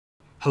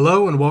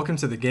Hello and welcome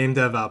to the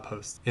GameDev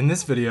Outpost. In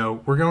this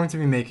video, we're going to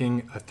be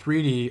making a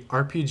 3D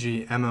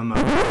RPG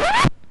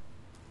MMO.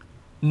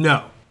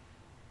 No.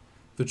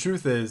 The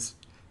truth is,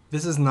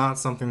 this is not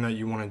something that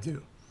you want to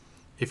do.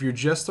 If you're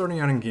just starting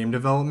out in game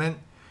development,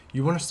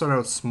 you want to start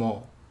out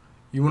small.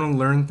 You want to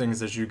learn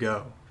things as you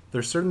go.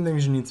 There's certain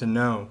things you need to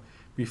know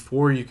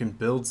before you can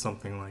build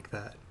something like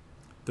that.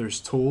 There's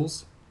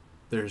tools,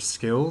 there's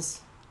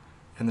skills,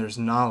 and there's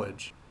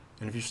knowledge.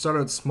 And if you start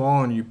out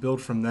small and you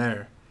build from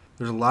there,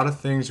 there's a lot of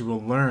things you will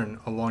learn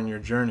along your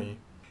journey.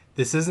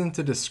 This isn't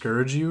to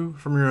discourage you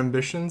from your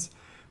ambitions,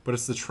 but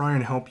it's to try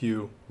and help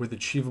you with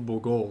achievable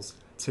goals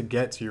to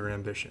get to your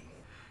ambition.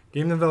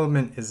 Game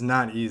development is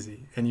not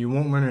easy, and you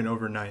won't learn it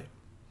overnight.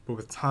 But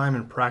with time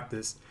and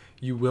practice,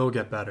 you will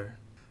get better.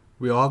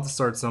 We all have to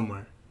start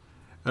somewhere.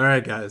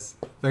 Alright guys,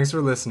 thanks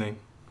for listening.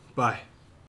 Bye.